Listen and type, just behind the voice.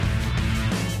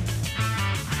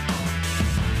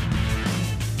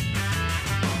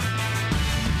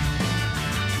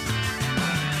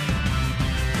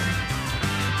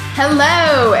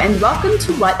Hello, and welcome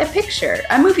to What a Picture,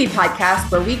 a movie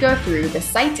podcast where we go through the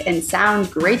sight and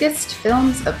sound greatest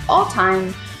films of all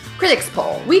time, critics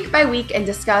poll, week by week, and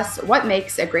discuss what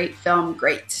makes a great film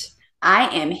great. I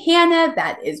am Hannah,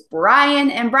 that is Bryan,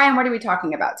 and Bryan, what are we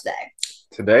talking about today?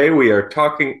 Today we are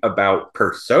talking about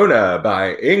Persona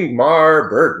by Ingmar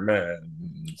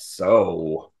Bergman.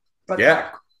 So,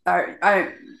 yeah.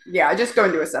 Just go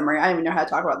into a summary. I don't even know how to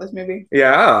talk about this movie.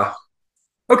 Yeah.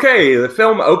 Okay, the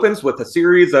film opens with a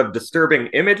series of disturbing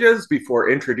images before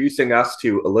introducing us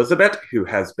to Elizabeth, who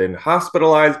has been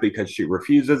hospitalized because she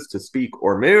refuses to speak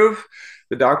or move.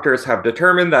 The doctors have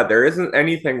determined that there isn't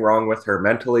anything wrong with her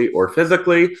mentally or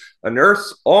physically. A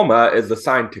nurse, Alma, is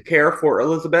assigned to care for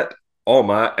Elizabeth.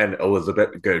 Alma and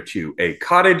Elizabeth go to a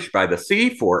cottage by the sea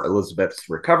for Elizabeth's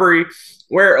recovery,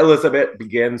 where Elizabeth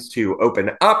begins to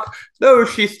open up, though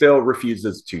she still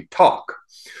refuses to talk.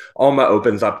 Alma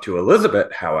opens up to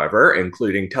Elizabeth, however,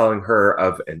 including telling her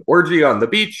of an orgy on the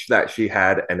beach that she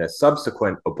had and a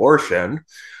subsequent abortion.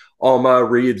 Alma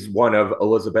reads one of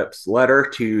Elizabeth's letter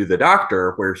to the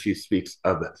doctor, where she speaks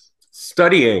of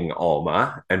studying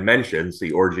Alma and mentions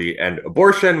the orgy and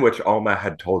abortion, which Alma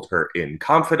had told her in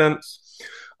confidence.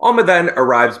 Alma then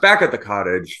arrives back at the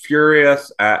cottage,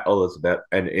 furious at Elizabeth,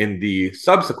 and in the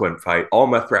subsequent fight,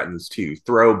 Alma threatens to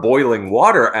throw boiling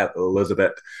water at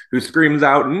Elizabeth, who screams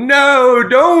out, "No,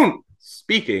 don't!"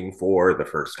 speaking for the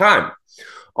first time.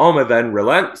 Alma then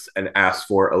relents and asks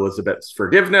for Elizabeth's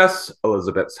forgiveness.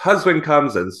 Elizabeth's husband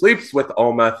comes and sleeps with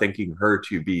Alma, thinking her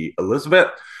to be Elizabeth.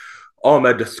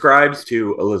 Alma describes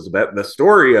to Elizabeth the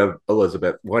story of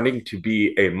Elizabeth wanting to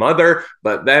be a mother,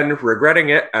 but then regretting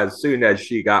it as soon as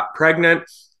she got pregnant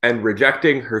and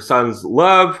rejecting her son's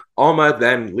love. Alma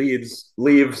then leaves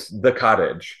the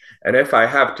cottage. And if I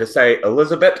have to say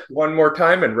Elizabeth one more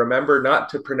time and remember not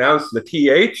to pronounce the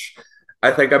TH, I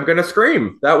think I'm going to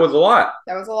scream. That was a lot.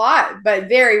 That was a lot, but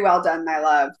very well done, my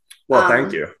love. Well,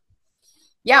 thank you.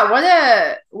 Yeah,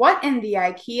 what in the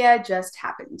IKEA just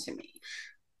happened to me?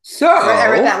 So I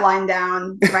wrote that line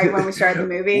down right when we started the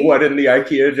movie. What in the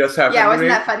IKEA just happened? Yeah, wasn't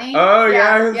that funny? Oh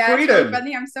yeah, Sweden. It's really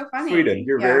funny. I'm so funny. Sweden,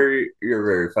 you're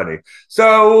very funny.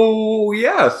 So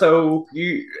yeah,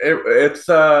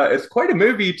 it's quite a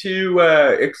movie to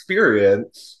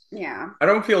experience. Yeah, I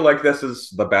don't feel like this is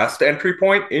the best entry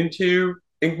point into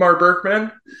Ingmar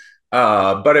Bergman,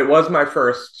 but it was my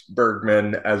first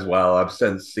Bergman as well. I've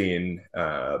since seen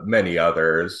many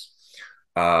others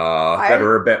that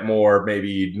are a bit more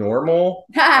maybe normal.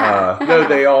 Though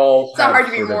they all it's not hard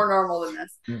to be more normal than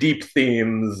this. Deep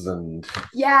themes and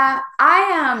yeah,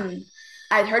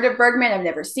 I'd heard of Bergman. I've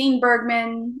never seen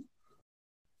Bergman.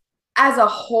 As a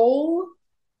whole,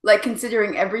 like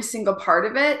considering every single part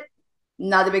of it,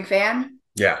 not a big fan.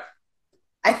 Yeah.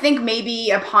 I think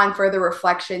maybe upon further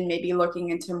reflection, maybe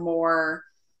looking into more,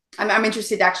 I'm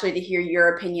interested actually to hear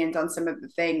your opinions on some of the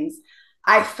things.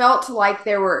 I felt like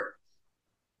there were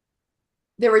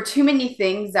too many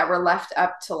things that were left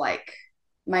up to like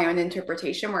my own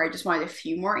interpretation where I just wanted a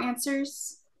few more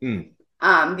answers.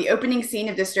 The opening scene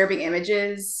of disturbing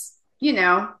images, could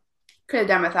have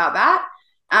done without that.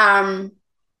 I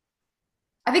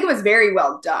think it was very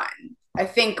well done. I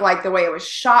think like the way it was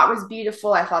shot was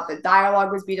beautiful. I thought the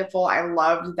dialogue was beautiful. I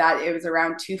loved that it was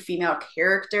around two female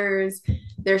characters.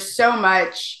 There's so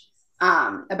much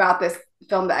about this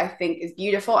film that I think is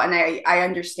beautiful, and I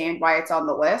understand why it's on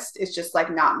the list. It's just like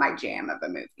not my jam of a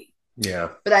movie. Yeah.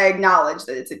 But I acknowledge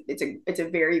that it's a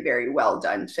very, very well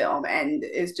done film and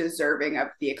is deserving of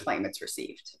the acclaim it's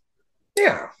received.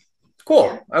 Yeah. Cool.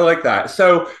 Yeah. I like that.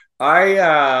 So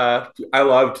I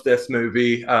loved this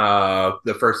movie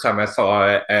the first time I saw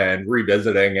it, and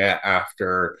revisiting it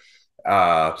after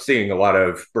seeing a lot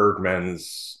of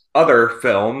Bergman's other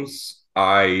films.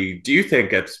 I do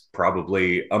think it's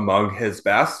probably among his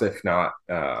best, if not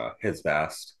his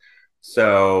best.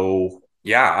 So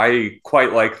yeah, I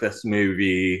quite like this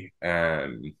movie,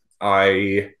 and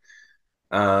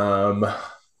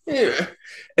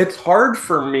it's hard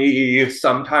for me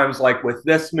sometimes, like with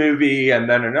this movie and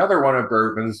then another one of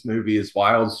Bergman's movies,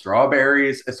 Wild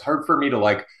Strawberries. It's hard for me to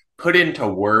like put into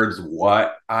words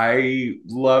what I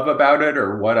love about it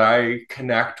or what I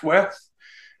connect with.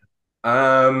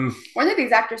 One of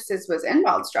these actresses was in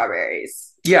Wild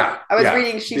Strawberries. Yeah, I was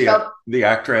reading. She felt the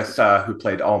actress who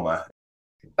played Alma.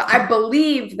 But I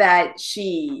believe that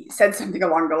she said something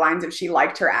along the lines of she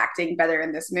liked her acting better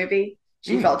in this movie.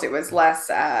 She felt it was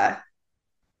less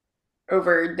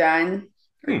overdone,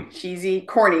 cheesy,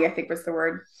 corny, I think was the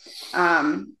word.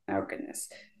 Oh goodness.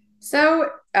 So,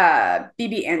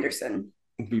 B.B. Anderson.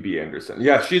 BB Anderson.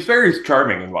 Yeah, she's very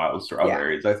charming in Wild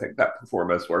Strawberries. I think that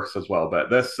performance works as well. But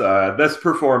this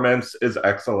performance is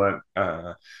excellent.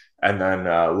 And then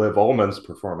Liv Ullmann's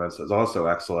performance is also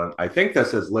excellent. I think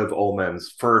this is Liv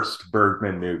Ullmann's first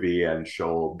Bergman movie, and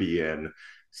she'll be in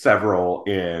several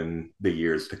in the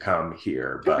years to come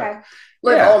here. But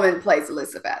Liv Ullmann plays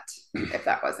Elizabeth, if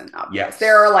that wasn't obvious. Yes.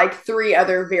 There are like 3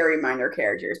 other very minor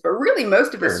characters, but really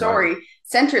most of the story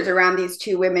centers around these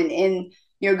 2 women in,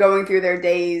 going through their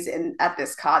days at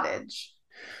this cottage.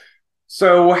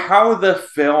 So how the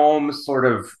film sort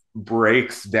of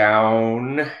breaks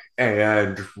down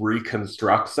and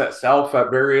reconstructs itself at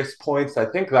various points, I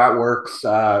think that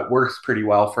works pretty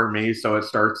well for me. So it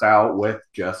starts out with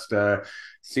just a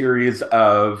series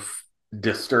of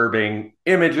disturbing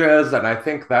images, and I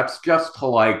think that's just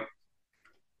to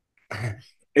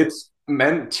it's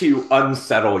meant to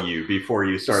unsettle you before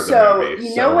you start the movie.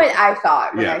 You know what I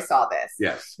thought when I saw this?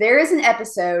 Yes. There is an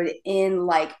episode in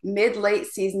mid-late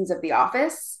seasons of The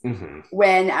Office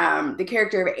when the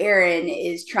character of Erin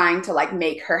is trying to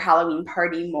make her Halloween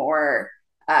party more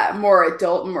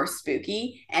adult and more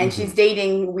spooky. And she's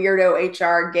dating weirdo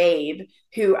HR Gabe,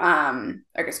 who I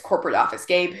guess corporate office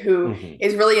Gabe, who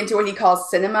is really into what he calls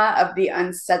cinema of the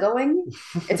unsettling.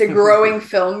 It's a growing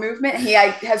film movement. He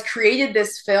has created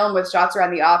this film with shots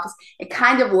around the office. It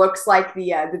kind of looks like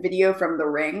the video from The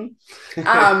Ring.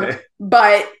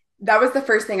 But that was the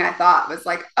first thing I thought was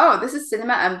oh, this is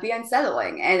cinema of the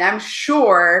unsettling. And I'm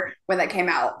sure when that came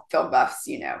out, film buffs,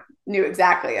 knew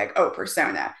exactly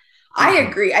Persona. I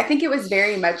agree. I think it was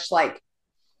very much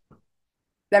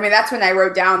that's when I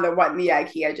wrote down the what in the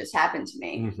IKEA just happened to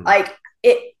me.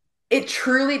 It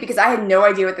truly, because I had no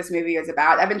idea what this movie was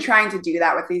about. I've been trying to do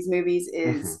that with these movies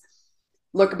is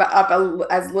look up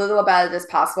as little about it as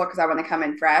possible because I want to come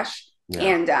in fresh. Yeah.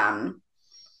 And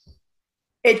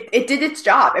it did its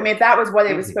job. If that was what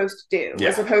it was supposed to do, it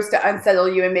was supposed to unsettle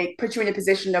you and put you in a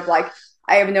position of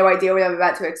I have no idea what I'm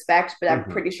about to expect, but I'm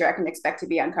pretty sure I can expect to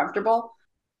be uncomfortable.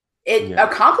 It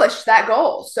accomplished that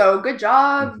goal. So good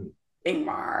job,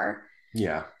 Ingmar.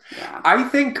 Yeah. I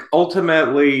think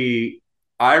ultimately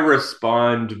I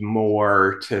respond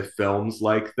more to films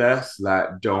like this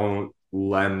that don't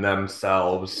lend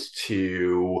themselves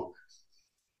to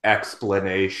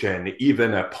explanation,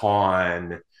 even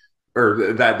upon,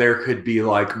 or that there could be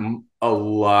a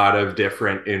lot of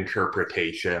different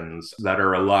interpretations that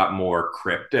are a lot more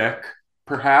cryptic,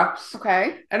 perhaps.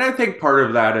 Okay. And I think part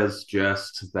of that is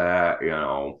just that,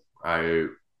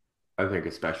 I think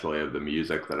especially of the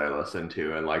music that I listened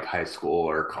to in high school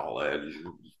or college,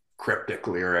 cryptic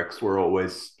lyrics were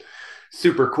always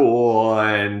super cool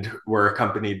and were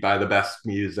accompanied by the best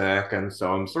music. And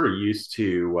so I'm sort of used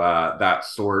to that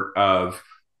sort of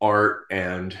art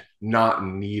and not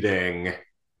needing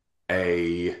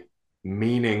a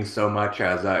meaning so much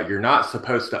as you're not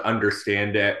supposed to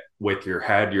understand it with your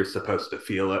head, you're supposed to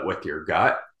feel it with your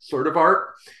gut sort of art.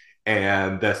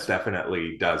 And this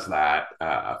definitely does that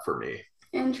for me.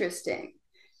 Interesting.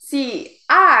 See,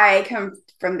 I come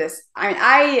from this.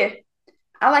 I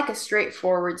like a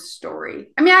straightforward story.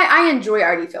 I enjoy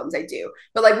arty films, I do.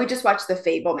 But we just watched The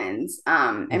Fabelmans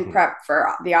and prep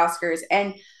for the Oscars.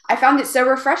 And I found it so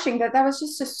refreshing that was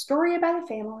just a story about a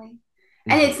family.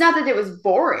 And it's not that it was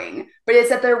boring, but it's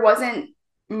that there wasn't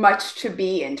much to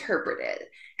be interpreted.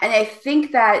 And I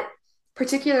think that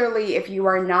particularly if you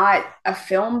are not a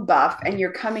film buff and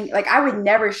you're coming, I would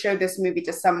never show this movie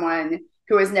to someone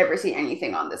who has never seen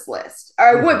anything on this list. Or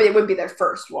I would, but it wouldn't be their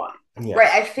first one. Yes. Right?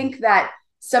 I think that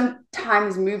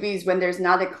sometimes movies, when there's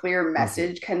not a clear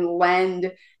message, can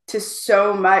lend to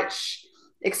so much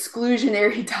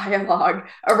exclusionary dialogue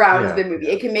around the movie.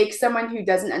 It can make someone who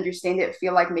doesn't understand it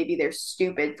feel like maybe they're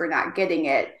stupid for not getting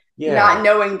it, not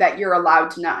knowing that you're allowed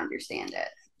to not understand it.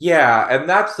 Yeah, and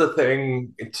that's the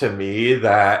thing to me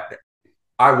that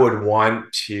I would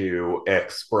want to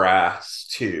express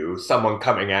to someone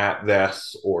coming at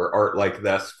this or art like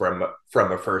this from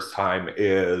a first time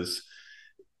is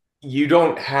you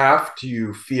don't have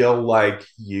to feel like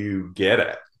you get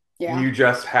it. Yeah. You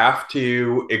just have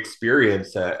to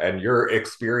experience it, and your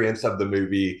experience of the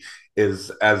movie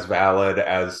is as valid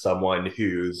as someone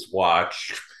who's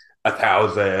watched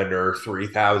 1,000 or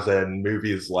 3,000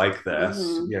 movies like this.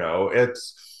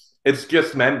 It's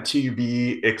just meant to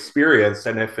be experienced,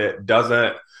 and if it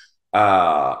doesn't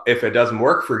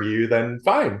work for you, then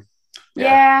fine.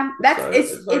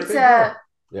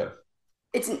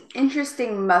 It's an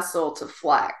interesting muscle to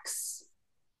flex,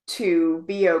 to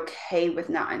be okay with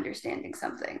not understanding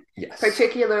something. Yes.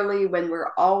 Particularly when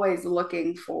we're always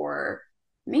looking for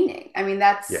meaning.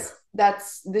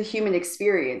 That's the human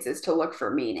experience, is to look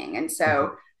for meaning. And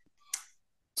so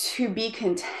to be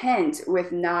content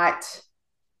with not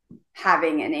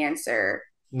having an answer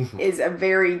is a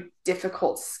very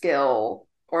difficult skill,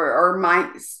 or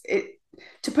mind it,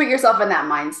 to put yourself in that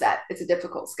mindset. It's a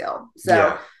difficult skill.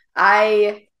 So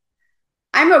yeah.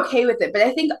 I'm okay with it, but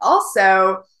I think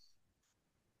also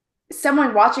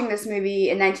someone watching this movie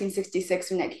in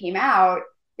 1966 when it came out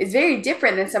is very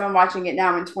different than someone watching it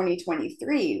now in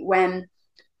 2023, when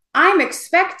I'm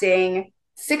expecting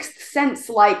Sixth Sense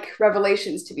like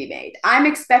revelations to be made. I'm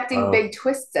expecting big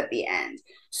twists at the end.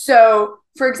 So,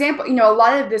 for example, a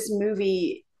lot of this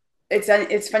movie,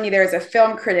 it's funny. There's a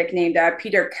film critic named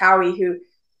Peter Cowie who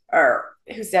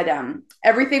said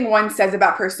everything one says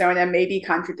about Persona may be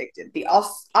contradicted. The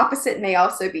opposite may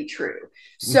also be true.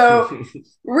 So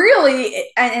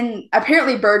really, and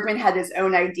apparently Bergman had his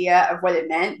own idea of what it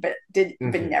meant, but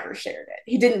never shared it.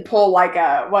 He didn't pull like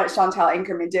what Chantal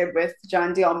Inkerman did with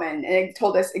John Dielman, and it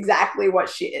told us exactly what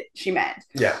she meant.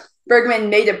 Yeah. Bergman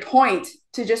made a point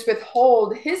to just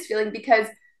withhold his feeling because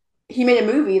he made a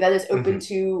movie that is open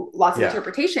to lots of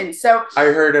interpretations. So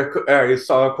I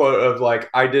saw a quote of like,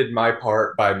 I did my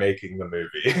part by making the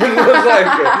movie. It was like,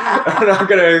 I'm not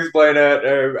going to explain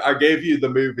it. I gave you the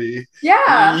movie.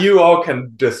 Yeah. You all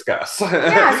can discuss.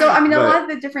 Yeah. So, I mean, a lot of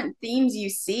the different themes you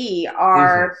see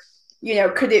are,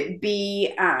 could it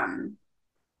be,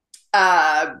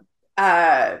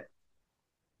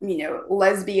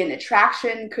 lesbian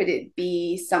attraction? Could it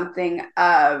be something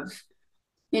of,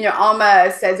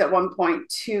 Alma says at one point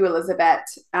to Elizabeth,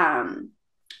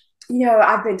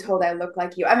 I've been told I look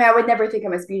like you. I mean, I would never think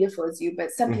I'm as beautiful as you,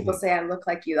 but some people say I look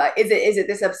like you. Like, is it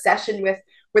this obsession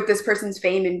with this person's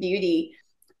fame and beauty?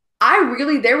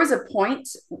 There was a point,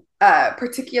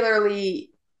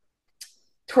 particularly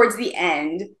towards the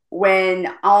end, when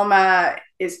Alma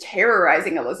is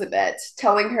terrorizing Elizabeth,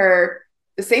 telling her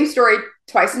the same story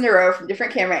twice in a row from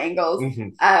different camera angles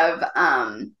of,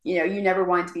 you never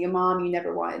wanted to be a mom, you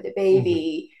never wanted a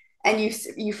baby. And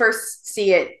you first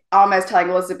see it, Alma is telling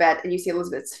Elizabeth, and you see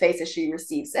Elizabeth's face as she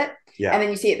receives it. Yeah. And then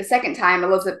you see it the second time,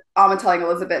 Alma telling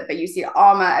Elizabeth, but you see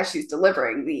Alma as she's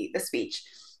delivering the speech.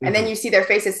 And then you see their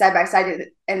faces side by side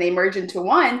and they merge into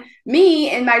one.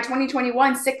 Me in my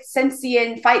 2021 Sixth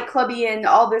Sensian, Fight Clubbian,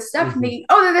 all this stuff, thinking,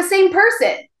 they're the same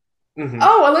person.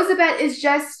 Oh, Elizabeth is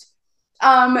just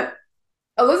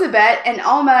Elizabeth, and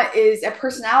Alma is a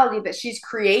personality that she's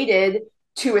created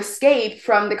to escape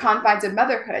from the confines of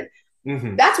motherhood.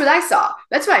 That's what I saw.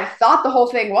 That's what I thought the whole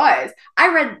thing was.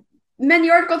 I read many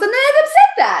articles and none of them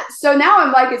said that. So now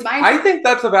I'm like, I think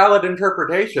that's a valid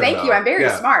interpretation. Thank you. I'm very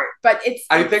smart, but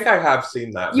I think I have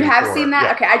seen that. You have seen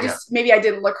that? Yeah. Okay. Maybe I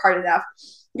didn't look hard enough.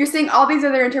 You're seeing all these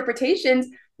other interpretations,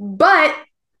 but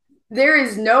there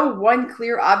is no one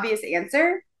clear, obvious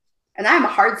answer. And I'm a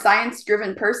hard science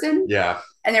driven person. Yeah.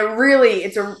 And it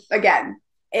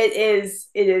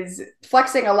is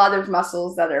flexing a lot of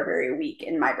muscles that are very weak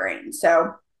in my brain.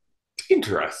 So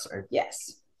interesting.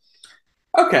 Yes.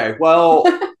 Okay, well,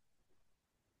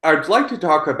 I'd like to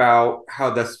talk about how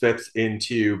this fits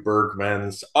into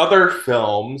Bergman's other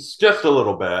films just a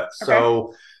little bit. Okay.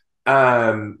 So,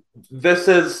 this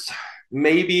is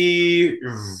maybe,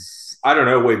 I don't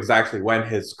know exactly when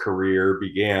his career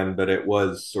began, but it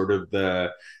was sort of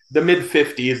the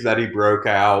mid-50s that he broke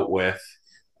out with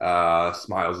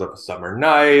Smiles of a Summer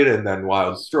Night, and then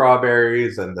Wild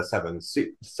Strawberries, and The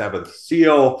Seventh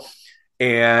Seal.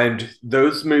 And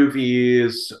those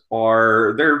movies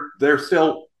they're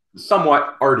still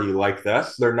somewhat arty like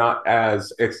this. They're not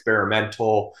as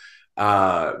experimental,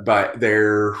 but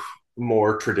they're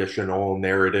more traditional,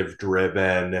 narrative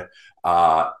driven,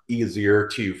 easier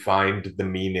to find the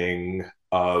meaning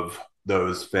of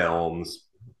those films.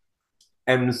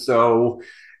 And so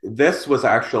this was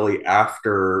actually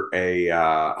after a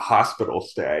hospital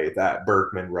stay that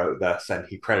Bergman wrote this, and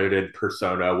he credited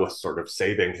Persona with sort of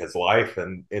saving his life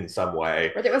in some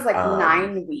way. But it was like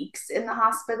 9 weeks in the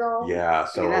hospital. Yeah,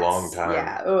 so a long time.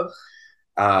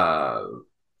 Yeah.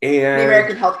 And the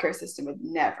American healthcare system would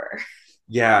never.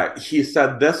 Yeah, he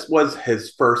said this was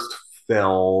his first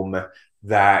film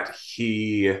that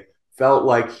he felt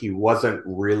like he wasn't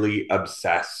really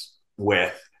obsessed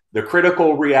with the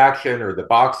critical reaction or the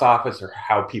box office or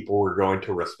how people were going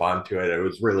to respond to it. It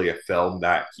was really a film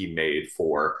that he made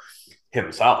for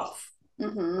himself.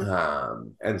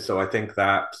 And so I think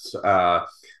that's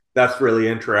really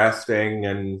interesting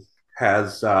and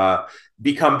has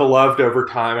become beloved over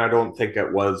time. I don't think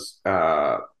it was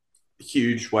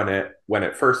huge when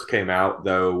it first came out,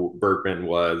 though Bergman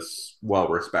was well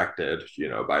respected,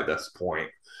 by this point,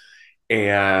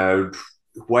 and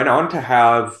went on to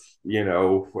have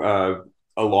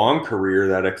a long career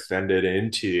that extended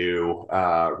into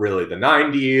really the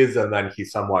 90s, and then he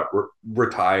somewhat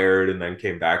retired and then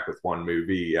came back with one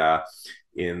movie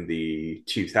in the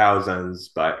 2000s.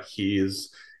 But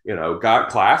he's, got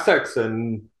classics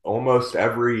in almost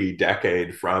every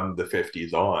decade from the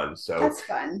 50s on. So that's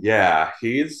fun. Yeah,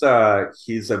 he's a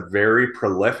very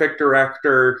prolific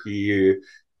director. He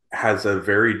has a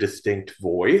very distinct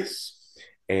voice.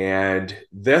 And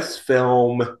this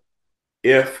film,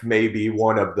 if maybe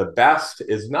one of the best,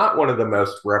 is not one of the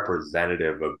most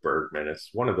representative of Bergman.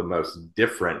 It's one of the most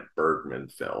different Bergman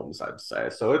films, I'd say.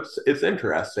 So it's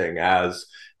interesting as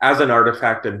an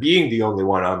artifact, and being the only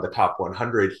one on the top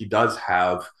 100, he does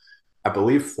have, I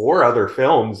believe, 4 other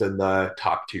films in the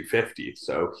top 250.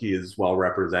 So he is well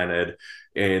represented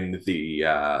in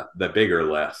the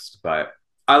bigger list. But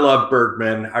I love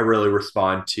Bergman. I really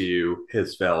respond to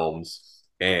his films.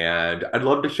 And I'd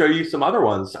love to show you some other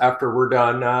ones after we're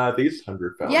done these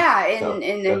 100 films. Yeah,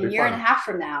 in a year and a half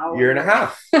from now. Year and a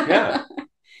half. Yeah.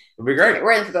 It'll be great.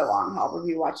 We're in for the long haul. We'll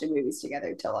be watching movies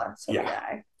together till we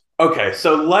die. Okay,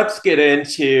 so let's get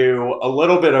into a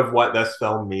little bit of what this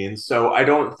film means. So I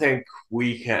don't think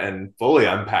we can fully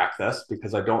unpack this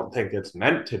because I don't think it's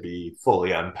meant to be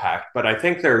fully unpacked. But I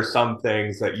think there are some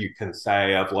things that you can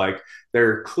say of like,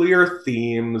 there are clear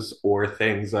themes or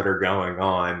things that are going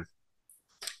on.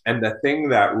 And the thing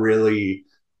that really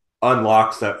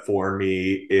unlocks it for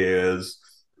me is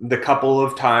the couple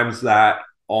of times that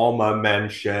Alma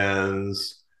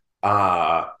mentions,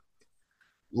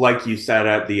 like you said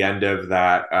at the end of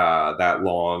that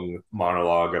long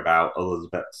monologue about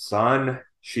Elizabeth's son,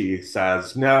 she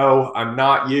says, "No, I'm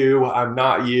not you. I'm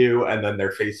not you," and then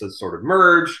their faces sort of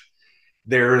merge.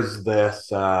 There's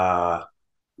this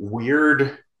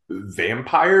weird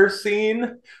vampire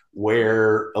scene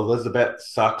where Elizabeth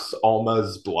sucks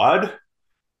Alma's blood.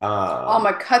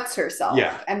 Alma cuts herself,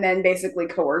 and then basically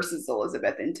coerces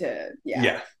Elizabeth into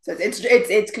So it's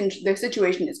the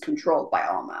situation is controlled by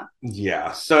Alma.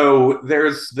 Yeah. So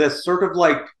there's this sort of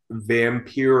like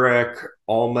vampiric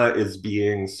Alma is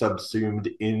being subsumed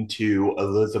into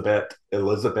Elizabeth.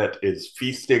 Elizabeth is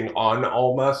feasting on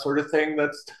Alma, sort of thing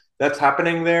that's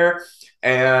happening there.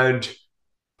 And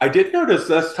I did notice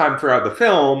this time throughout the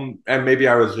film, and maybe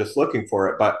I was just looking for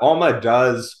it, but Alma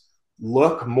does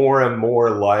look more and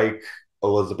more like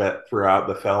Elizabeth throughout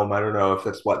the film. I don't know if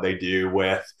it's what they do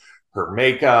with her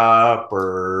makeup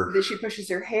or she pushes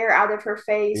her hair out of her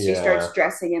face. She starts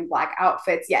dressing in black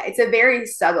outfits. Yeah, it's a very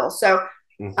subtle. So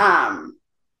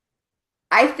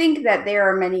I think that there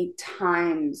are many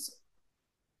times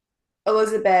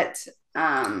Elizabeth,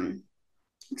 Alma,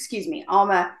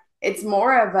 it's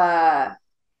more of a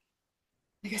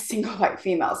single white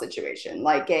female situation.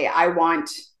 Like I want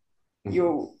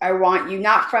you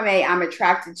not from I'm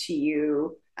attracted to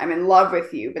you, I'm in love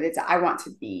with you, but it's I want to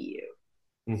be you.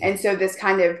 And so this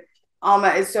kind of Alma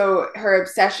is, so her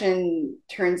obsession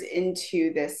turns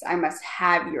into this, I must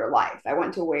have your life, I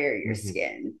want to wear your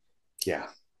skin.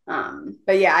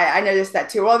 But yeah, I noticed that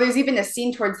too. Well, there's even a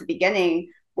scene towards the beginning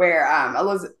where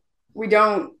Elizabeth, we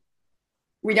don't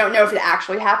know if it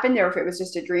actually happened or if it was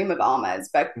just a dream of Alma's,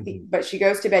 but she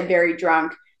goes to bed very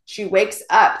drunk. She wakes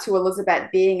up to Elizabeth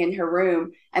being in her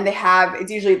room, and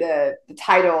it's usually the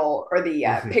title or the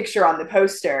picture on the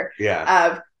poster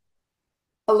of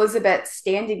Elizabeth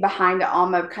standing behind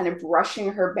Alma, kind of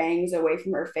brushing her bangs away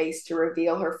from her face to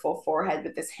reveal her full forehead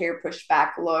with this hair pushed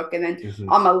back look. And then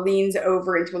Alma leans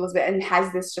over into Elizabeth and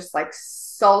has this just like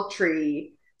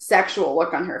sultry sexual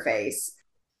look on her face.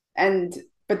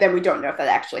 But then we don't know if that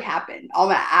actually happened.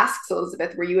 Alma asks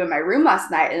Elizabeth, "Were you in my room last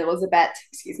night?" And Elizabeth,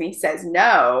 says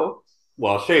no.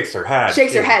 Well, shakes her head. She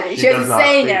doesn't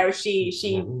say no.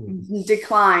 She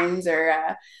declines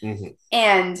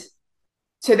and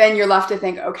so then you're left to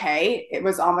think, okay,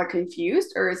 was Alma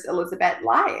confused or is Elizabeth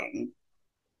lying?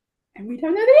 And we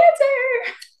don't know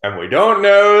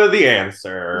the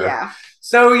answer. Yeah.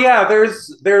 So yeah,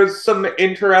 there's some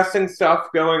interesting stuff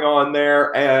going on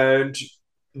there, and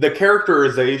the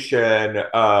characterization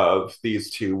of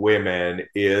these two women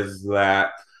is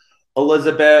that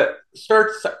Elizabeth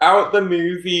starts out the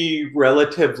movie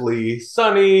relatively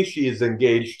sunny. She's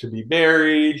engaged to be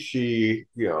married. She,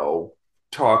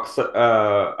 talks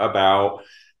about,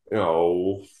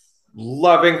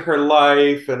 loving her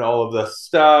life and all of this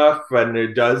stuff. And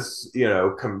it does,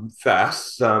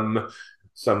 confess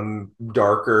some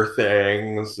darker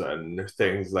things and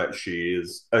things that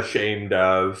she's ashamed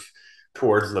of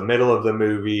towards the middle of the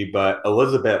movie. But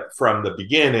Elizabeth from the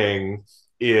beginning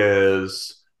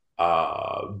is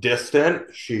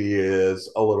distant. She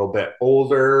is a little bit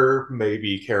older,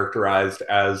 maybe characterized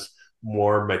as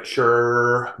more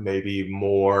mature, maybe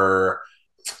more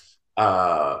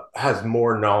has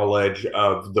more knowledge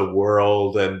of the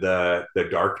world and the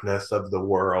darkness of the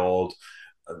world,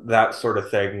 that sort of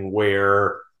thing,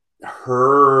 where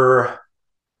her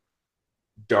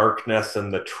darkness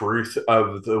and the truth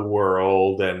of the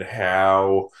world and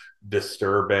how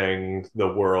disturbing the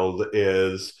world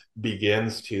is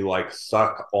begins to like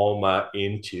suck Alma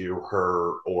into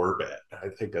her orbit, I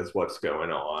think is what's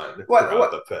going on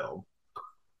throughout the film.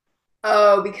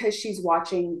 Oh, because she's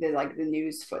watching the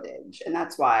news footage, and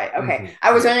that's why. Okay, mm-hmm.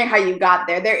 I was wondering how you got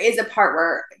there. There is a part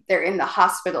where they're in the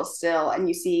hospital still, and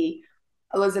you see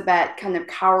Elizabeth kind of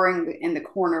cowering in the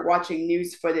corner watching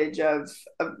news footage of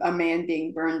a man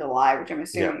being burned alive, which I'm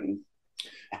assuming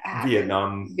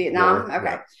Vietnam. War.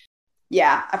 Okay.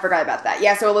 Yeah, I forgot about that.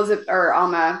 Yeah, so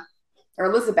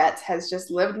Elizabeth has just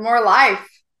lived more life.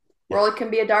 World can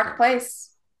be a dark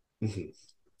place. Mm-hmm.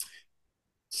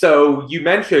 So you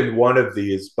mentioned one of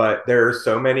these, but there are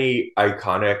so many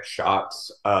iconic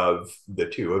shots of the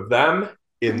two of them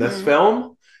in this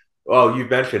film. Well, you've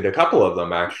mentioned a couple of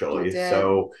them actually.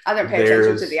 So I didn't pay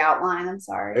attention to the outline. I'm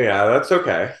sorry. Yeah, that's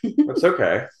okay. That's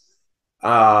okay.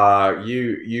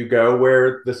 You go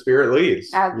where the spirit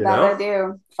leads. That I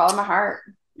do. Follow my heart.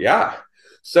 Yeah.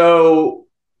 So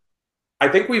I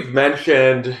think we've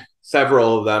mentioned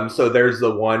several of them. So there's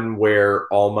the one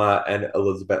where Alma and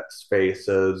Elizabeth's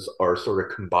faces are sort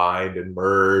of combined and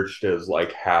merged as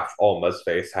like half Alma's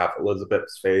face, half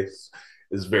Elizabeth's face.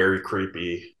 Is very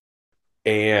creepy.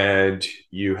 And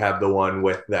you have the one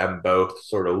with them both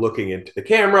sort of looking into the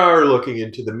camera or looking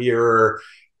into the mirror,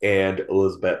 and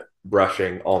Elizabeth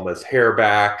brushing Alma's hair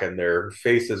back, and their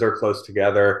faces are close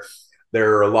together.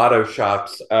 There are a lot of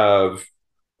shots of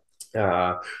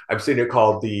I've seen it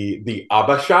called the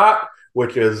Abba shot,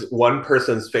 which is one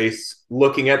person's face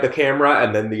looking at the camera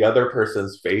and then the other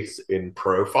person's face in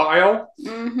profile.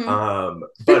 Mm-hmm.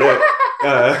 But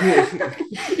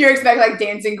you expect like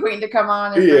Dancing Queen to come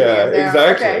on? Yeah,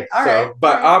 exactly. Okay. All right.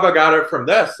 But Abba got it from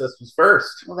this. This was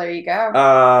first. Well, there you go.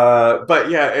 But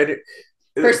yeah,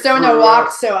 Persona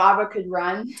walked so Abba could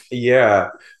run. Yeah.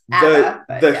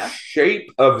 The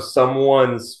shape of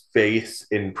someone's face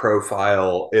in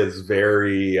profile is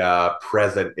very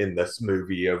present in this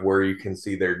movie, of where you can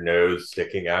see their nose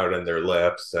sticking out and their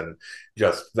lips, and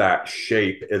just that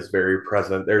shape is very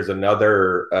present. There's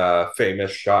another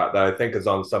famous shot that I think is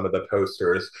on some of the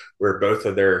posters where both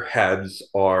of their heads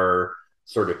are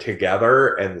sort of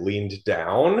together and leaned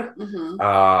down.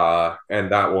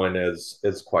 And that one is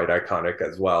quite iconic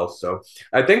as well. So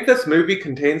I think this movie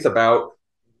contains about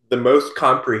the most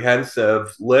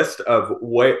comprehensive list of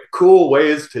cool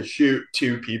ways to shoot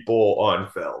two people on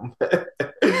film.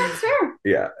 Sure.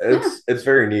 Yeah, it's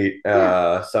very neat.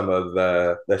 Some of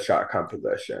the shot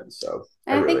composition. So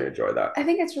I really enjoy that. I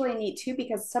think it's really neat too,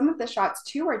 because some of the shots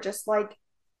too are just like,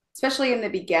 especially in the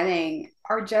beginning,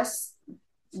 are just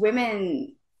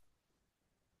women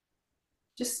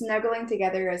just snuggling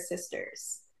together as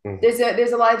sisters. Mm-hmm.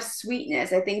 There's a lot of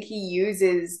sweetness. I think he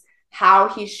uses how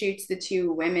he shoots the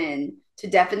two women to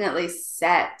definitely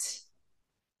set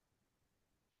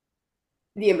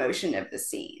the emotion of the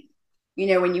scene. You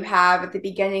know, when you have at the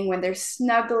beginning when they're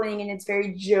snuggling and it's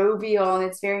very jovial and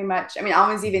it's very much, I mean,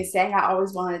 Alma's even saying, I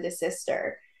always wanted a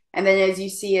sister. And then as you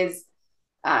see as,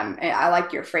 I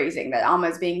like your phrasing that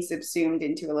Alma's being subsumed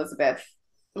into Elizabeth,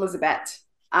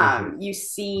 you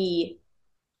see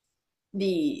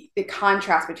the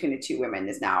contrast between the two women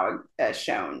is now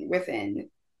shown within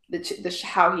the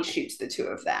how he shoots the two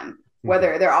of them,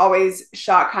 whether they're always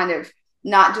shot kind of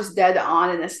not just dead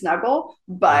on in a snuggle,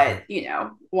 but you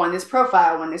know, one is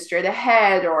profile, one is straight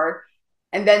ahead,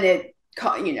 and then it,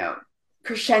 you know,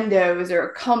 crescendos or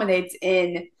culminates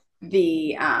in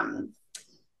the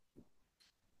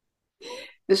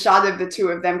shot of the two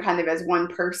of them kind of as one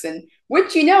person,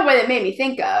 which, you know what it made me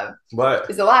think of? What?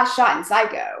 Is the last shot in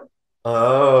Psycho.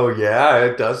 Oh yeah,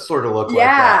 it does sort of look like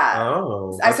that.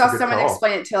 Oh, I saw someone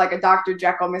explain it to like a Dr.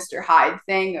 Jekyll, Mr. Hyde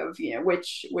thing of, you know,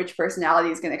 which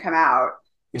personality is going to come out,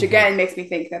 which again makes me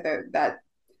think that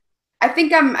I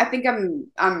think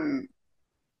I'm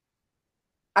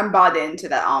bought into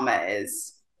that Alma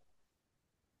is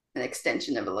an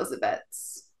extension of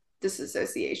Elizabeth's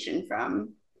disassociation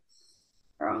from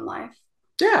her own life.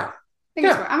 Yeah,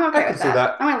 I'm okay with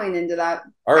that. I'm gonna lean into that.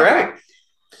 All right.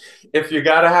 If you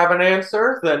gotta have an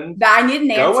answer, then I need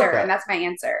an answer, and that's my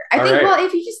answer. I think. Well,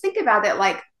 if you just think about it,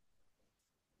 like,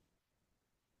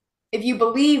 if you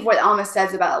believe what Alma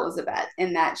says about Elizabeth,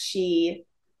 in that she,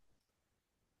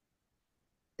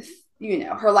 you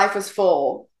know, her life was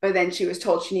full, but then she was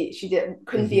told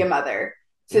couldn't be a mother,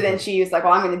 So then she was like,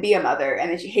 well, I'm going to be a mother. And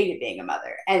then she hated being a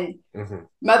mother. And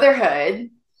motherhood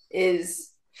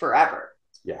is forever.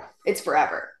 Yeah. It's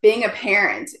forever. Being a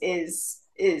parent is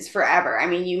forever. I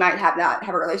mean, you might not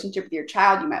have a relationship with your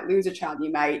child. You might lose a child.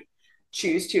 You might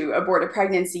choose to abort a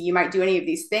pregnancy. You might do any of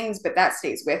these things, but that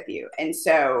stays with you. And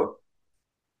so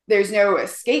there's no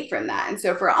escape from that. And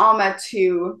so for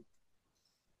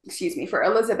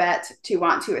Elizabeth to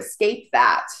want to escape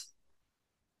that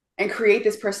and create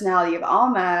this personality of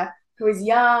Alma, who is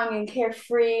young and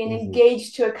carefree and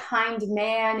engaged to a kind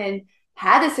man and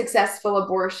had a successful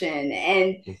abortion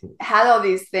and had all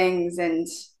these things and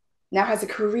now has a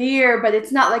career, but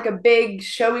it's not like a big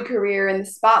showy career in the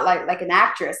spotlight like an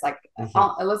actress like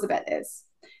Elizabeth is.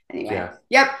 Anyway,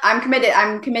 yep, I'm committed.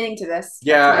 I'm committing to this.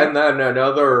 Yeah, and then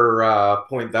another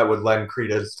point that would lend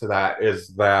credence to that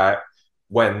is that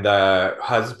when the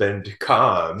husband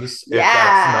comes, if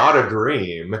that's not a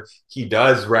dream, he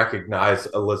does recognize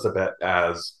Elizabeth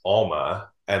as Alma.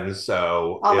 And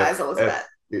so Alma as Elizabeth.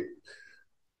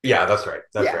 Yeah, that's right.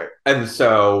 That's right. And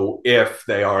so if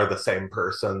they are the same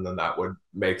person, then that would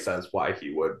make sense why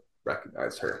he would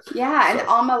recognize her. Yeah, and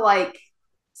Alma like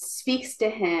speaks to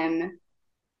him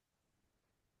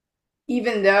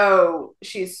even though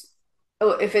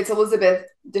if it's Elizabeth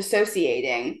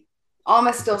dissociating,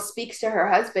 Alma still speaks to her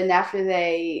husband after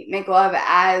they make love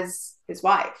as his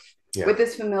wife with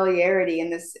this familiarity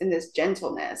and this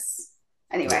gentleness.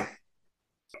 Anyway.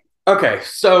 Okay,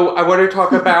 so I want to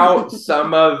talk about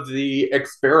some of the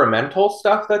experimental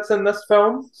stuff that's in this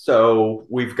film. So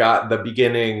we've got the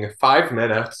beginning 5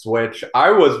 minutes, which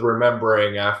I was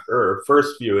remembering after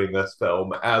first viewing this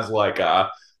film as like a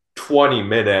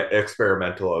 20-minute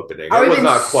experimental opening. I would have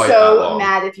been so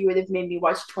mad if you would have made me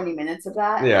watch 20 minutes of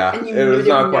that. Yeah, and you it was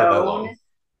not quite that long.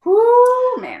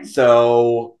 Whoo, man.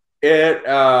 So it's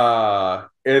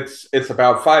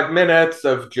about 5 minutes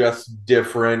of just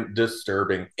different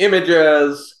disturbing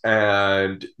images,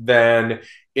 and then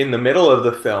in the middle of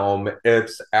the film,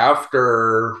 it's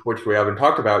after, which we haven't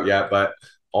talked about yet, but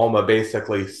Alma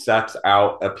basically sets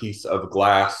out a piece of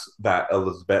glass that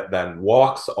Elizabeth then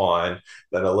walks on.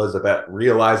 Then Elizabeth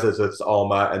realizes it's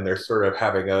Alma, and they're sort of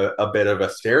having a bit of a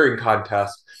staring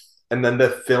contest. And then the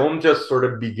film just sort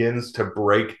of begins to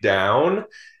break down,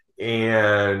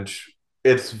 and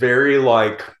it's very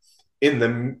like in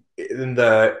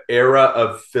the era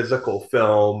of physical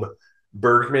film,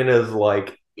 Bergman is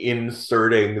like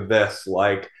inserting this,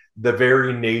 like the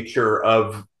very nature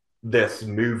of this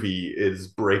movie is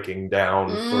breaking down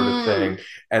sort of thing.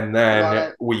 And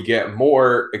then we get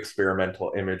more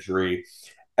experimental imagery.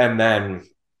 And then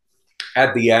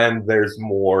at the end, there's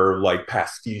more like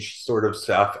pastiche sort of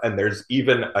stuff. And there's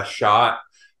even a shot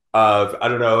of, I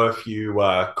don't know if you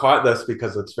caught this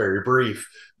because it's very brief,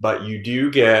 but you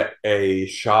do get a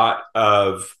shot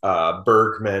of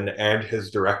Bergman and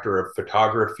his director of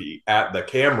photography at the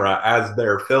camera as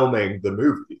they're filming the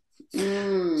movie.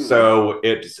 So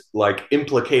it's like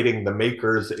implicating the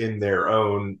makers in their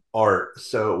own art.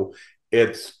 So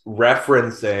it's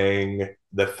referencing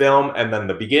the film, and then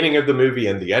the beginning of the movie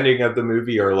and the ending of the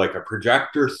movie are like a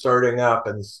projector starting up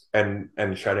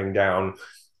and shutting down.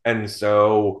 And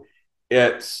so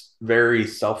it's very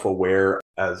self-aware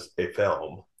as a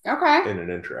film. Okay. In an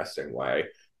interesting way.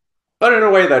 But in a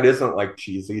way that isn't like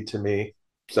cheesy to me.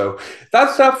 So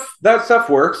that stuff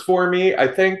works for me. I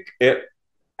think it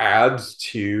adds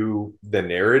to the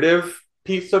narrative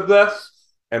piece of this.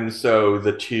 And so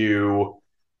the two,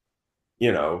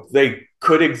 they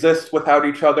could exist without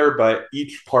each other, but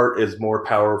each part is more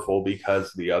powerful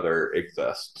because the other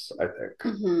exists, I think.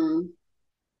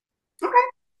 Okay.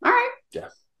 All right. Yeah.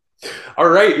 All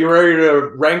right. You ready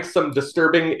to rank some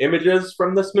disturbing images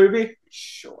from this movie?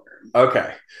 Sure.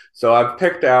 Okay. So I've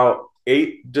picked out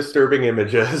 8 disturbing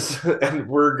images, and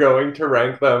we're going to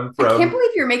rank them from... I can't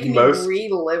believe you're making me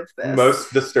relive this.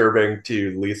 Most disturbing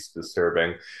to least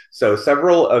disturbing. So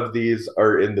several of these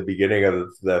are in the beginning of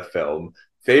the film.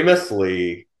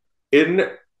 Famously,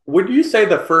 would you say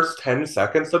the first 10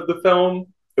 seconds of the film?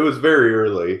 It was very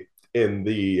early in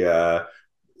the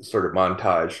sort of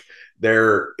montage.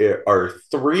 There are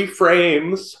 3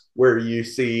 frames where you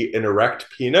see an erect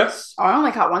penis. Oh, I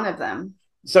only caught one of them.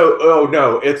 So,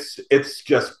 no, it's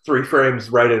just 3 frames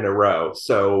right in a row.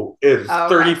 So it's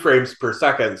 30 frames per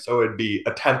second. So it'd be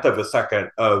a tenth of a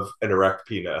second of an erect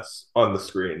penis on the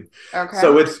screen. Okay.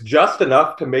 So it's just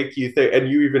enough to make you think, and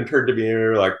you even turned to me and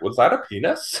you're like, was that a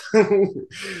penis?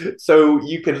 So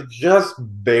you can just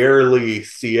barely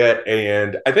see it.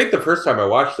 And I think the first time I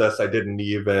watched this, I didn't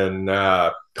even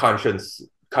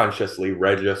consciously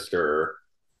register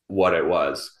what it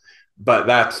was. but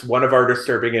that's one of our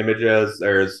disturbing images.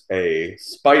 There's a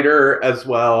spider as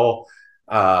well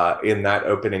in that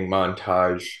opening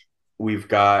montage. We've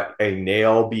got a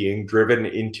nail being driven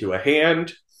into a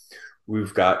hand.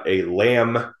 We've got a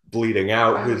lamb bleeding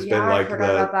out who's been I like forgot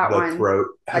about that the one. throat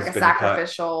Like has a been cut.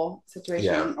 sacrificial situation,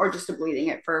 Yeah. or just a bleeding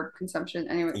it for consumption.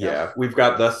 Anyway, Yeah, we've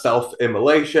got the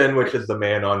self-immolation, which is the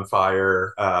Man on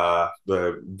Fire,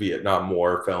 the Vietnam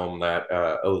War film that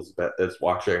Elizabeth is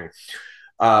watching.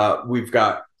 We've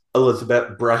got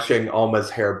Elizabeth brushing Alma's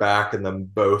hair back and them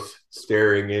both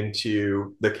staring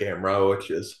into the camera, which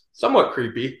is somewhat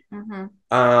creepy.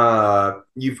 Mm-hmm.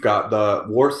 You've got the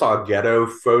Warsaw Ghetto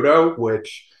photo,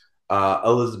 which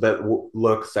Elizabeth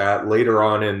looks at later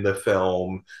on in the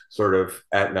film, sort of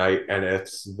at night, and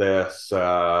it's this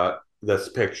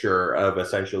picture of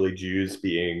essentially Jews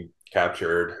being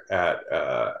captured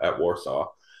at Warsaw,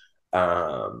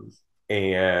 and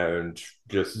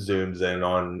just zooms in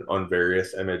on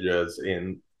various images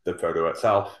in the photo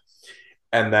itself.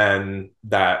 And then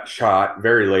that shot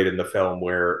very late in the film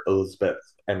where Elizabeth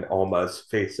and Alma's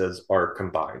faces are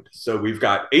combined. So we've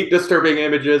got 8 disturbing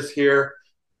images here.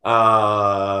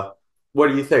 What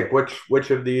do you think?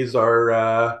 Which of these are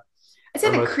I'd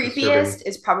say the creepiest disturbing?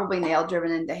 is probably nail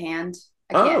driven into hand.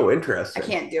 Oh, interesting. I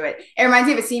can't do it. It reminds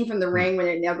me of a scene from The Ring when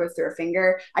a nail goes through a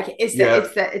finger. I can it's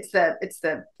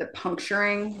the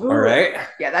puncturing. Ooh. All right.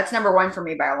 Yeah, that's number 1 for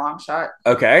me by a long shot.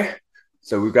 Okay.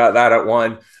 So we've got that at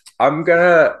 1.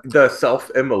 The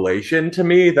self-immolation to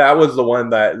me, that was the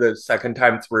one that the second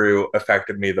time through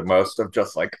affected me the most, of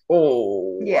just like,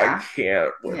 I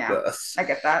can't with this. I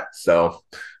get that. So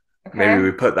maybe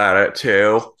we put that at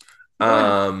 2.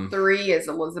 3 is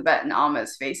Elizabeth and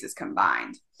Alma's faces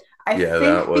combined. I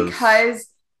think because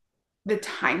the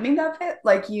timing of it,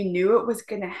 like you knew it was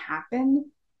going to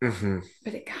happen,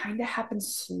 but it kind of happened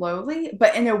slowly,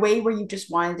 but in a way where you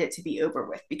just wanted it to be over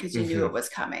with because you knew it was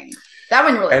coming. That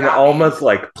one really got almost me.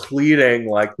 Like pleading,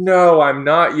 like, no, I'm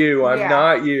not you, I'm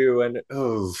not you. And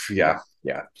yeah.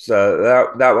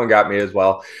 So that one got me as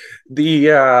well.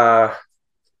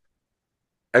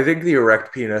 I think the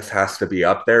erect penis has to be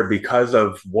up there because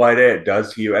of what it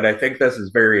does to you. And I think this is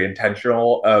very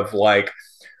intentional, of like,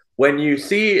 when you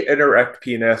see an erect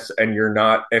penis and you're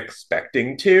not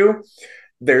expecting to,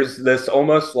 there's this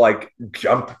almost like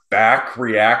jump back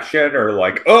reaction, or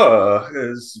like,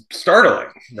 is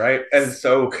startling, right? And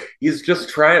so he's just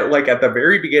trying, like at the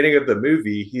very beginning of the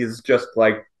movie, he's just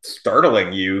like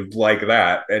startling you like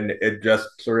that, and it just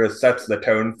sort of sets the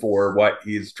tone for what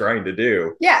he's trying to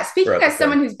do. Yeah, speaking as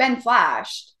someone who's been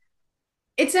flashed,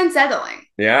 it's unsettling.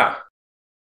 Yeah.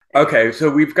 Okay, so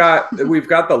we've got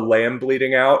the lamb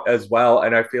bleeding out as well,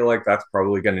 and I feel like that's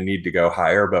probably going to need to go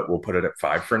higher, but we'll put it at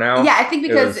 5 for now. Yeah, I think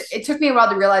because it took me a while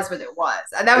to realize what it was.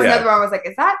 And that was another one I was like,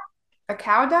 is that a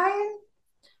cow dying?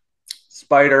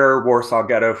 Spider, Warsaw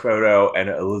Ghetto photo, and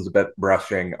Elizabeth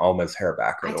brushing Alma's hair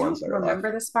back are the ones that are left. I don't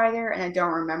remember the spider, and I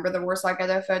don't remember the Warsaw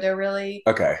Ghetto photo really.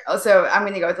 Okay. So I'm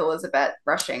going to go with Elizabeth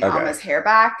brushing Alma's hair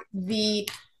back.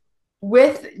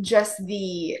 With just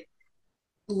the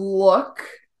look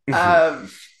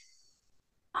of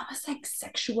almost like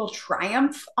sexual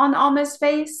triumph on Alma's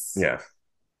face. Yeah.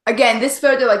 Again, this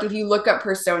photo, like if you look up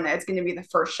persona, it's going to be the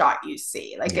first shot you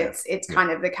see. Like it's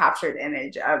kind of the captured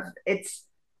image of it's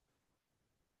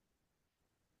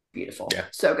beautiful. Yeah.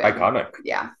 So good. Iconic.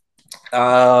 Yeah.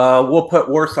 We'll put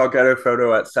Warsaw Ghetto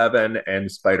photo at 7 and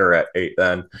spider at 8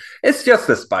 then. It's just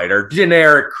a spider.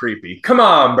 Generic creepy. Come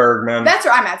on, Bergman. That's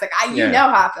where I'm at. It's like, you know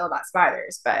how I feel about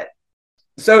spiders, but.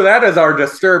 So that is our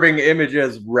disturbing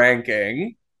images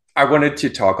ranking. I wanted to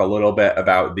talk a little bit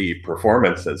about the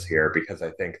performances here because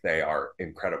I think they are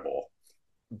incredible.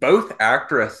 Both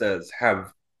actresses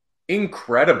have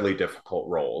incredibly difficult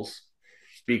roles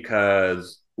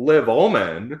because Liv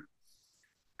Ullmann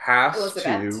has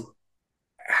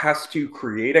to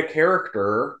create a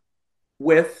character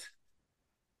with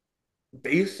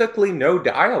basically no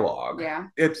dialogue. Yeah.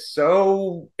 It's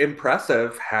so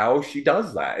impressive how she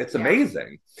does that. It's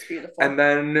amazing. It's beautiful. And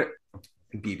then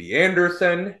Bibi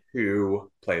Andersson, who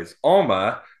plays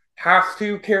Alma, has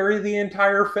to carry the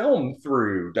entire film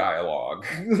through dialogue.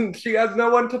 She has no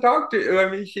one to talk to.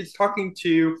 I mean, she's talking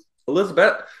to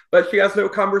Elizabeth, but she has no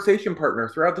conversation partner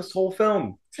throughout this whole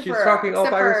film. She's talking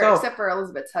all by herself. Except for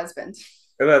Elizabeth's husband.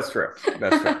 That's true.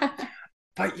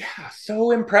 But yeah,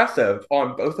 so impressive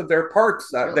on both of their parts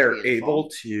that really they're able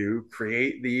to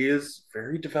create these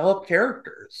very developed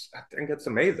characters. I think it's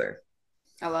amazing.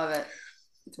 I love it.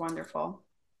 It's wonderful.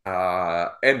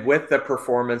 And with the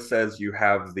performances, you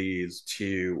have these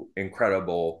two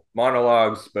incredible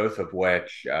monologues, both of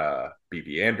which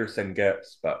B.B. Anderson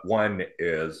gets, but one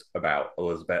is about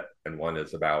Elizabeth and one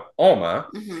is about Alma.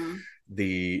 Mm-hmm.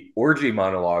 The orgy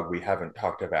monologue we haven't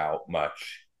talked about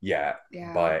much yet,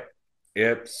 but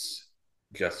it's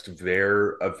just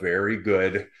a very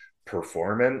good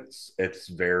performance. It's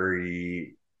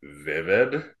very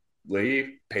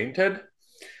vividly painted.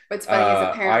 What's funny is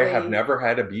apparently I have never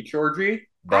had a beach orgy,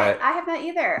 but I have not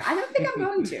either. I don't think I'm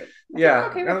going to. Yeah,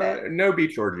 I'm okay with it. No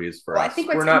beach orgies for us.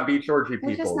 We're not beach orgy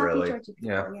people, just not really. Beach orgy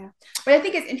people, yeah. But I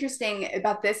think it's interesting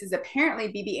about this is apparently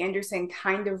B.B. Anderson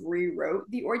kind of rewrote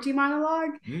the orgy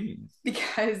monologue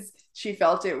because she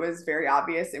felt it was very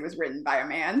obvious it was written by a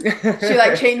man. She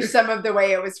like changed some of the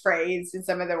way it was phrased and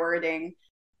some of the wording.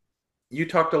 You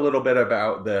talked a little bit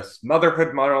about this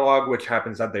motherhood monologue, which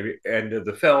happens at the end of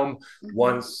the film. Mm-hmm.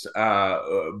 Once,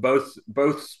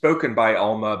 both spoken by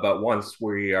Alma, but once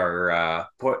we are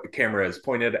camera is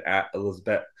pointed at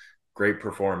Elizabeth, great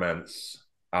performance.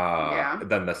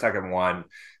 Then the second one,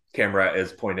 camera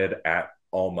is pointed at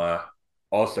Alma,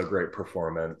 also great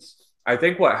performance. I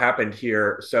think what happened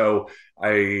here, so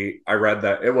I read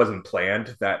that it wasn't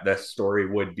planned that this story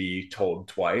would be told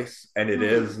twice, and it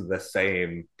is the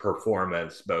same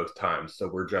performance both times. So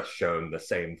we're just shown the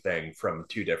same thing from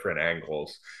two different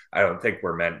angles. I don't think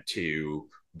we're meant to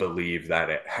believe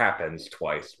that it happens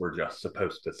twice. We're just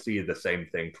supposed to see the same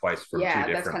thing twice from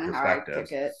two different perspectives. How I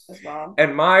took it as well.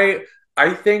 And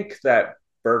I think that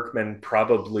Bergman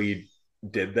probably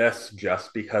did this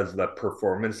just because the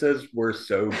performances were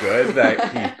so good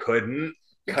that he couldn't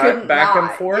cut back and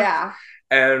forth. Yeah.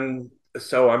 And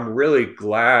so I'm really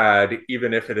glad,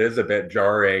 even if it is a bit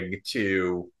jarring,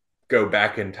 to go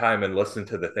back in time and listen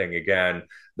to the thing again.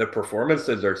 The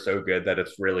performances are so good that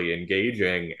it's really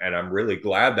engaging, and I'm really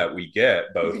glad that we get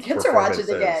both performances to watch it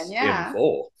again. In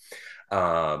full.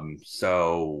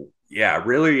 So yeah,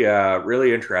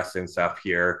 really interesting stuff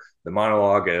here. The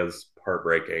monologue is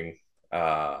heartbreaking.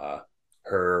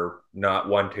 Her not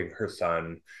wanting her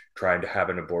son, trying to have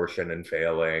an abortion and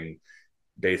failing,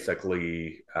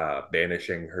 basically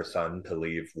banishing her son to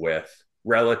live with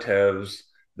relatives,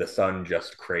 the son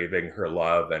just craving her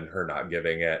love and her not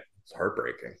giving it. It's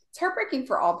heartbreaking. It's heartbreaking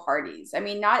for all parties. I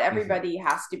mean, not everybody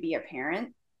has to be a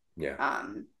parent. Yeah.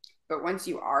 But once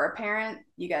you are a parent,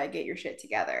 you got to get your shit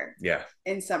together. Yeah.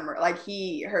 In some, like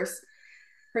her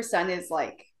son is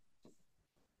like,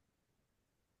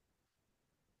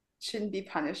 shouldn't be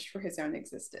punished for his own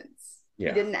existence. Yeah.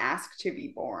 He didn't ask to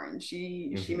be born.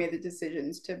 She made the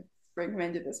decisions to bring him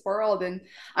into this world, and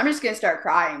I'm just gonna start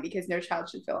crying because no child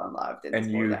should feel unloved.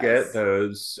 And you get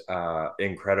those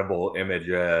incredible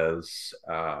images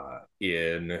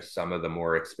in some of the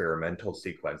more experimental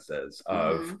sequences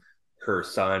of her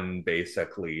son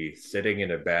basically sitting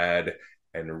in a bed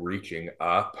and reaching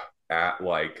up at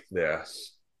like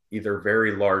this either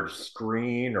very large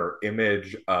screen or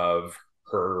image of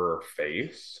her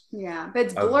face. Yeah, but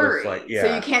it's blurry.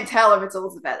 So you can't tell if it's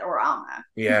Elizabeth or Alma.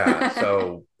 Yeah,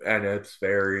 so, and it's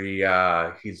very,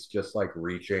 he's just like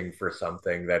reaching for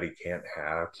something that he can't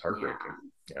have. It's heartbreaking.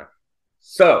 Yeah.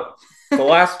 So, the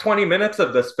last 20 minutes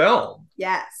of this film.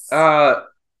 Yes.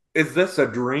 Is this a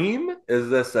dream? Is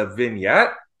this a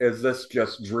vignette? Is this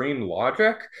just dream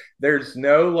logic? There's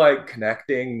no like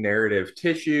connecting narrative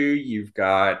tissue. You've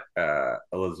got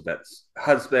Elizabeth's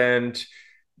husband.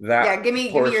 Give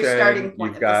me your starting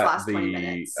point. You've got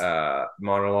the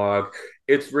monologue.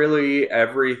 It's really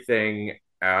everything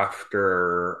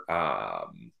after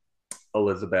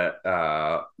Elizabeth,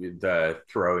 the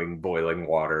throwing boiling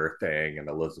water thing, and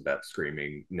Elizabeth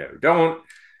screaming, "No, don't!"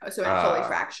 Oh, so it fully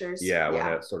fractures. Yeah, when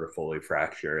it sort of fully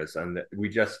fractures, and we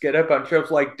just get a bunch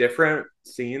of like different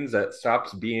scenes that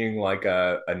stops being like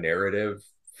a narrative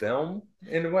film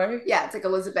in a way. Yeah, it's like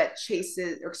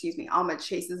Alma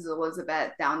chases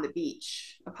Elizabeth down the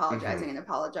beach, apologizing and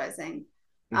apologizing.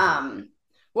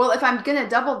 Well, if I'm gonna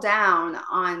double down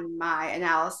on my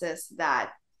analysis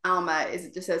that Alma is a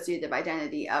dissociative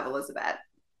identity of Elizabeth,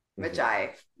 which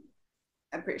I'm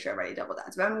pretty sure I've already doubled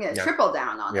down. So I'm gonna triple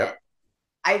down on it.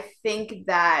 I think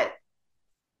that,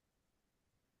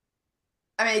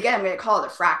 I mean, again, I'm gonna call it a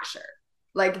fracture.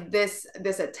 Like this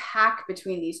attack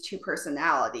between these two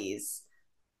personalities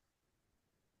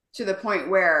to the point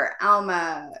where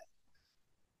Alma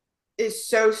is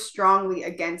so strongly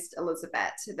against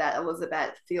Elizabeth that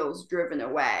Elizabeth feels driven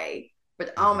away,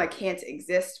 but Alma can't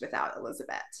exist without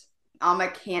Elizabeth. Alma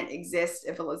can't exist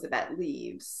if Elizabeth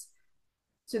leaves.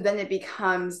 So then it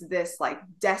becomes this like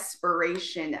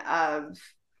desperation of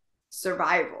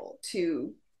survival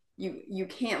to you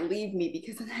can't leave me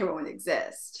because then I won't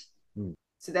exist. Hmm.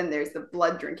 So then there's the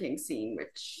blood drinking scene,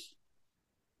 which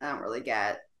I don't really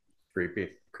get.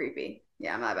 Creepy.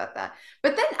 Yeah, I'm not about that.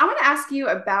 But then I want to ask you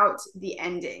about the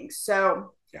ending.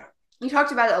 So yeah, you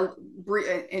talked about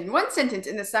it in one sentence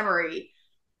in the summary.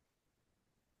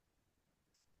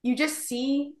 You just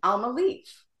see Alma leave.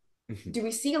 Do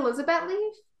we see Elizabeth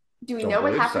leave? Do we know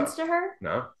what happens to her?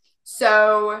 No.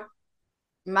 So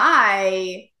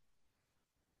my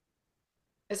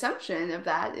assumption of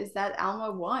that is that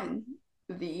Alma won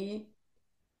the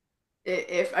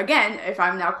if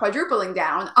I'm now quadrupling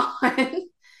down on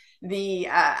the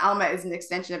Alma is an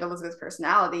extension of Elizabeth's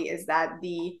personality, is that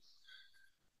the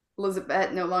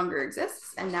Elizabeth no longer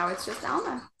exists and now it's just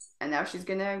Alma, and now she's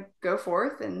gonna go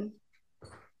forth and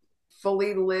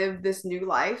fully live this new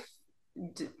life,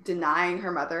 denying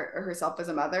her mother or herself as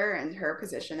a mother and her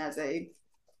position as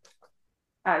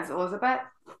Elizabeth.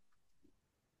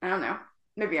 I don't know.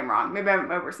 Maybe I'm wrong. Maybe I'm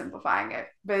oversimplifying it,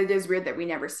 but it is weird that we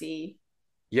never see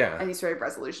any sort of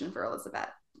resolution for Elizabeth.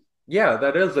 Yeah,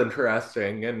 that is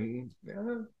interesting, and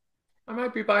I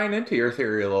might be buying into your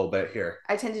theory a little bit here.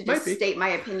 I tend to just state my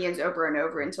opinions over and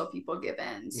over until people give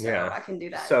in, so I can do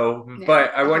that. So,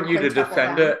 but I want you to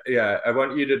defend it. Yeah, I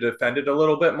want you to defend it a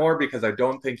little bit more because I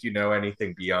don't think you know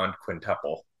anything beyond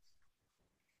quintuple.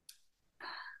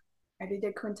 I did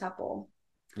quintuple.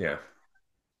 Yeah.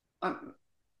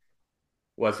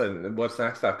 What's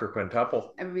next after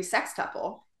quintuple? It would be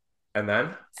sextuple. And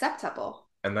then? Septuple.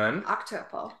 And then?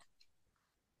 Octuple.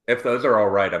 If those are all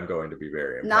right, I'm going to be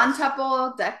very impressed.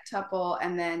 Non-tuple, dectuple,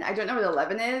 and then I don't know what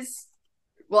 11 is.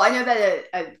 Well, I know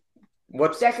that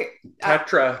what's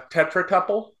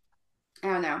tetratuple? I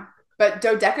don't know. But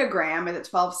dodecagram is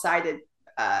a 12-sided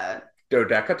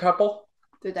dodecatuple?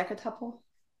 Dodecatuple?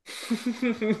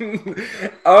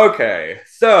 Okay,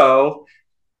 so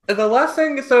the last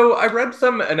thing, so I read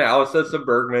some analysis of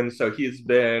Bergman, so he's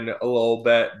been a little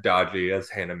bit dodgy, as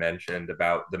Hannah mentioned,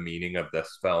 about the meaning of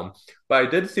this film. But I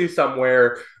did see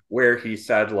somewhere where he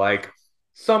said, like,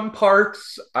 some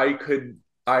parts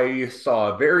I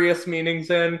saw various meanings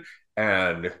in,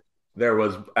 and there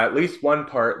was at least one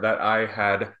part that I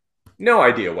had no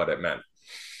idea what it meant,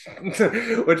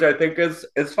 which I think is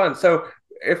fun. So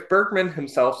if Bergman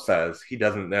himself says he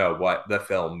doesn't know what the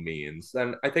film means,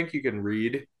 then I think you can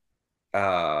read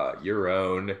your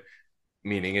own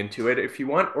meaning into it if you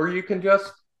want, or you can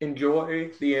just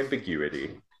enjoy the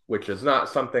ambiguity, which is not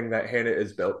something that Hannah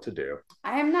is built to do.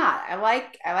 I am not. I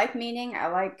like meaning.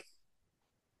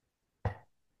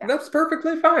 That's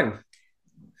perfectly fine.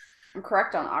 I'm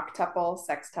correct on octuple,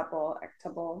 sextuple,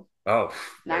 ectuple. Oh,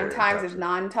 9 times is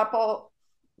non-tuple.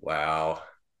 Wow.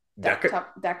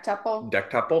 Dectuple.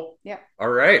 Dectuple? Yep. All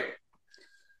right.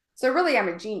 So really, I'm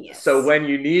a genius. So when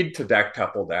you need to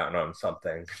dectuple down on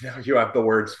something, now you have the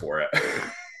words for it.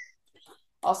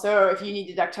 Also, if you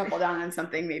need to dectuple down on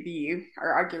something, maybe you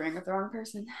are arguing with the wrong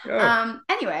person.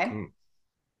 Anyway.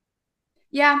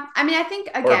 Yeah, I mean, I think,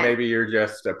 again... Or maybe you're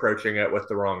just approaching it with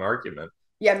the wrong argument.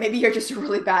 Yeah, maybe you're just a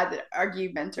really bad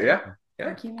argumenter. Yeah.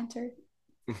 Argumenter?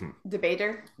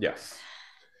 Debater? Yes.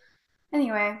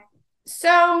 Anyway,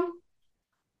 so...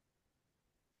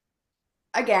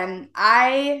 Again,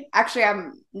 now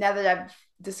that I've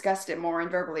discussed it more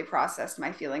and verbally processed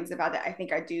my feelings about it, I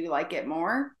think I do like it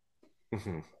more.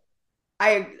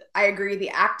 I agree. The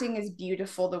acting is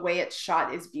beautiful. The way it's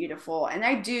shot is beautiful. And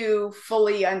I do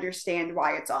fully understand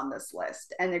why it's on this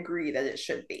list and agree that it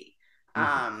should be.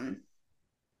 That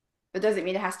doesn't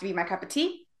mean it has to be my cup of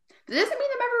tea. That doesn't mean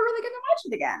I'm ever really going to watch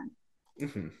it again.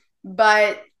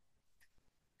 But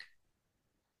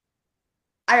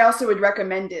I also would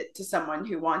recommend it to someone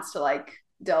who wants to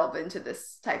delve into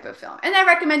this type of film. And I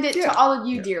recommend it to all of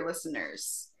you, dear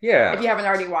listeners. Yeah. If you haven't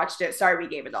already watched it, sorry we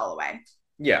gave it all away.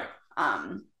 Yeah.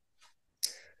 I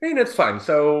mean, it's fine.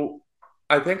 So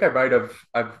I think I've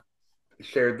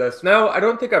shared this. No, I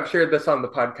don't think I've shared this on the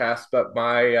podcast, but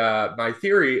my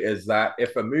theory is that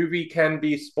if a movie can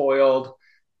be spoiled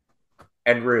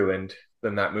and ruined,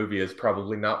 then that movie is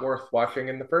probably not worth watching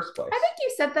in the first place. I think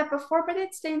you said that before, but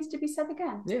it stands to be said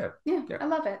again. Yeah. I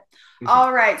love it.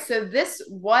 All right. So this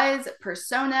was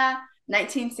Persona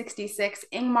 1966,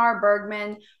 Ingmar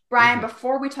Bergman. Bryan,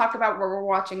 before we talk about what we're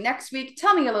watching next week,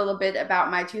 tell me a little bit about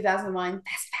my 2001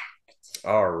 Best Fact.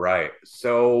 All right.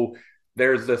 So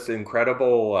there's this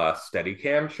incredible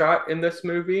Steadicam shot in this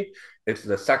movie. It's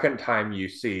the second time you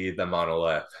see the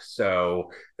monolith. So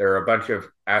there are a bunch of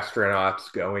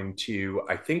astronauts going to,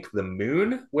 I think, the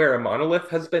moon, where a monolith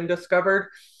has been discovered.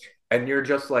 And you're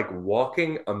just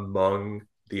walking among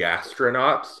the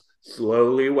astronauts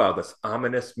slowly while this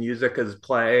ominous music is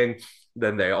playing.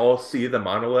 then they all see the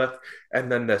monolith,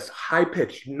 and then this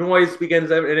high-pitched noise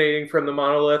begins emanating from the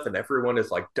monolith, and everyone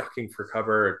is like ducking for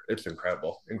cover. It's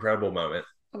incredible moment.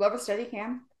 I love a steady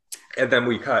cam. And then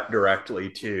we cut directly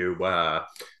to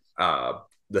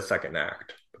the second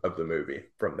act of the movie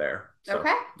from there. So,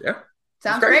 okay. Yeah.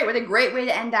 Sounds great. What a great way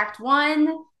to end Act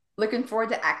 1. Looking forward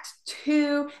to Act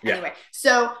 2. Anyway,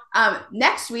 so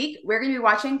next week, we're going to be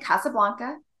watching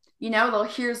Casablanca. You know, a little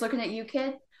Here's Looking at You,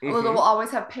 Kid. A little We'll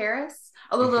Always Have Paris.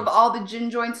 A little of All the Gin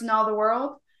Joints in All the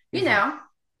World. You know.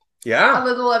 Yeah. A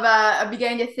little of a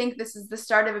beginning to think this is the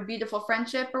start of a beautiful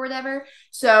friendship or whatever.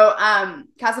 So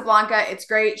Casablanca, it's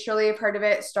great. Surely you've heard of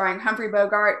it. Starring Humphrey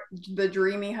Bogart, the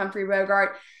dreamy Humphrey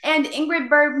Bogart. And Ingrid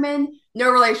Bergman, no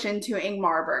relation to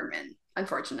Ingmar Bergman,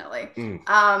 unfortunately.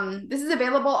 This is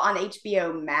available on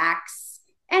HBO Max.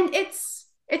 And it's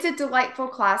a delightful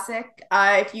classic.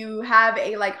 If you have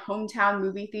a like hometown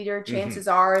movie theater, chances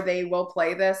are they will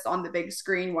play this on the big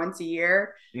screen once a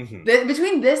year.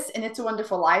 Between this and It's a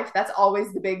Wonderful Life, that's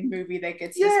always the big movie that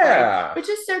gets displayed, which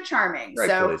is so charming.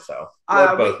 Rightfully so.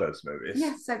 Love both those movies.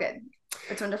 Yeah, so good.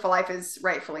 It's a Wonderful Life is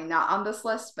rightfully not on this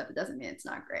list, but it doesn't mean it's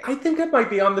not great. I think it might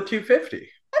be on the 250.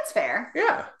 That's fair.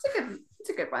 Yeah. It's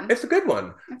a good one. It's a good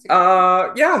one.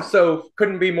 Yeah, so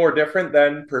couldn't be more different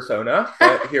than Persona,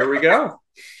 but here we go.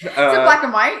 It's a black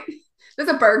and white. There's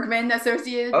a Bergman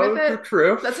associated with it. Oh,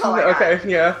 true. That's all I got. Okay,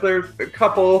 yeah, there's a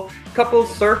couple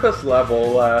surface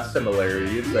level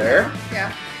similarities there.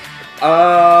 Yeah.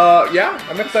 Yeah,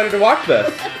 I'm excited to watch this.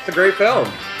 It's a great film.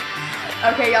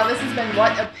 Okay, y'all, this has been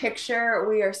What a Picture.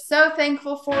 We are so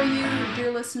thankful for you,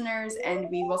 dear listeners, and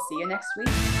we will see you next week.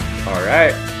 All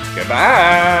right.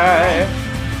 Goodbye. Bye.